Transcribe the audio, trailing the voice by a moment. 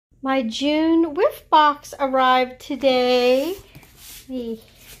My June Whiff box arrived today. Let me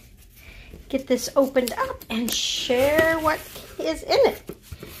get this opened up and share what is in it.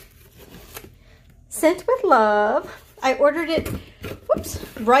 Scent with Love. I ordered it, whoops,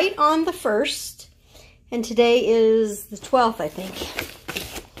 right on the 1st. And today is the 12th, I think.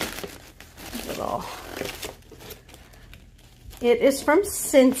 It is from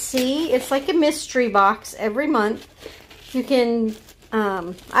Scentsy. It's like a mystery box every month. You can,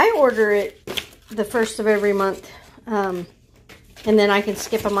 I order it the 1st of every month. And then I can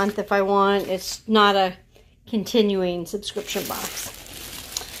skip a month if I want. It's not a continuing subscription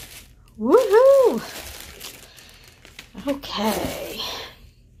box. Woohoo! Okay.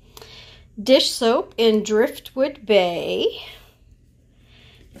 Dish soap in Driftwood Bay.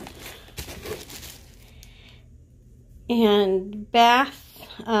 And bath,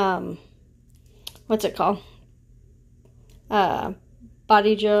 what's it called?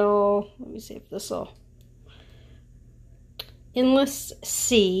 Body gel. Let me see if this will. Endless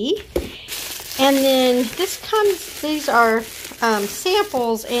Sea. And then this comes, these are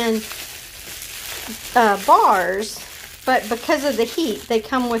samples and bars, but because of the heat, they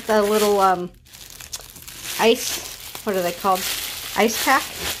come with a little ice, what are they called? Ice pack.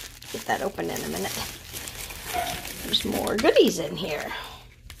 Get that open in a minute. There's more goodies in here.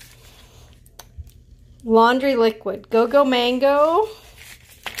 Laundry liquid. Go-Go Mango.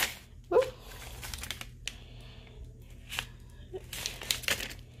 Ooh.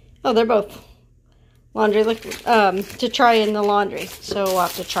 Oh, they're both laundry liquid to try in the laundry. So we'll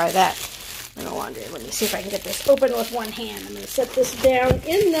have to try that in the laundry. Let me see if I can get this open with one hand. I'm going to set this down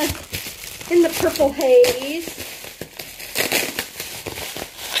in the purple haze.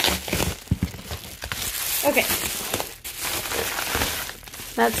 Okay.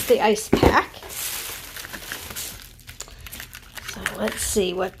 That's the ice pack. So let's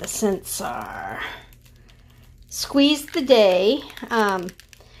see what the scents are. Squeeze the Day,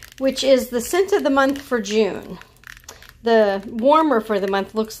 which is the scent of the month for June. The warmer for the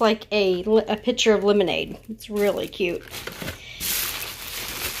month looks like a pitcher of lemonade. It's really cute.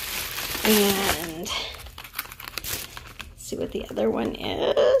 And let's see what the other one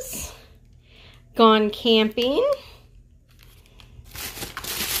is. Gone Camping.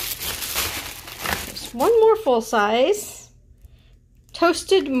 There's one more full size.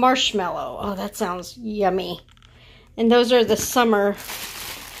 Toasted Marshmallow. Oh, that sounds yummy. And those are the summer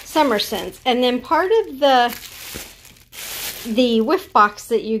scents. And then part of the Whiff box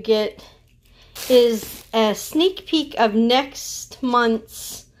that you get is a sneak peek of next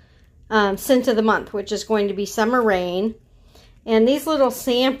month's scent of the month, which is going to be Summer Rain. And these little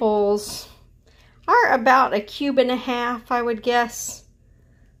samples are about 1.5 cubes, I would guess,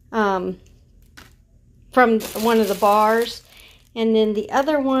 from one of the bars. And then the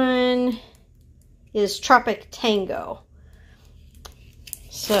other one is Tropic Tango.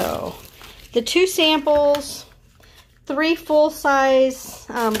 So the 2 samples, 3 full-size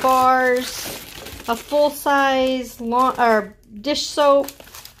bars, a full-size dish soap,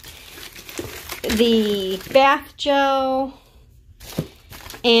 the bath gel,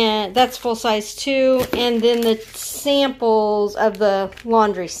 and that's full-size too, and then the samples of the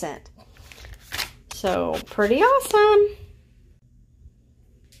laundry scent. So pretty awesome.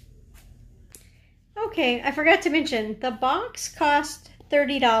 Okay, I forgot to mention, the box cost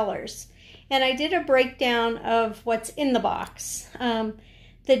 $30. And I did a breakdown of what's in the box.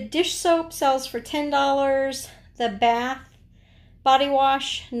 The dish soap sells for $10. The bath body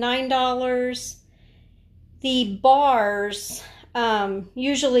wash, $9. The bars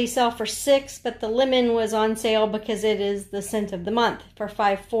usually sell for $6, but the lemon was on sale because it is the scent of the month for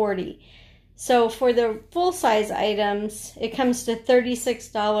 $5.40. So for the full-size items, it comes to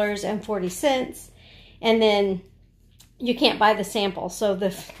 $36.40. And then you can't buy the sample. So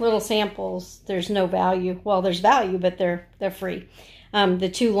the little samples, there's no value. Well, there's value, but they're free. The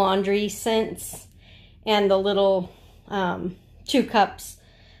 2 laundry scents and the little 2 cups,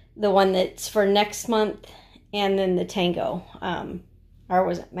 the one that's for next month, and then the Tango, or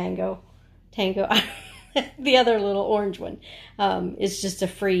was it Mango? Tango. The other little orange one is just a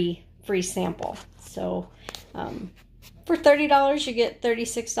free sample. So for $30, you get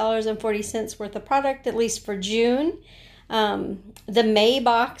 $36.40 worth of product, at least for June. The May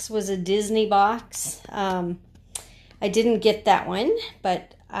box was a Disney box. I didn't get that one,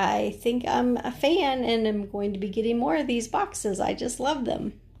 but I think I'm a fan and I'm going to be getting more of these boxes. I just love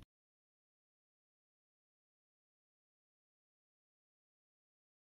them.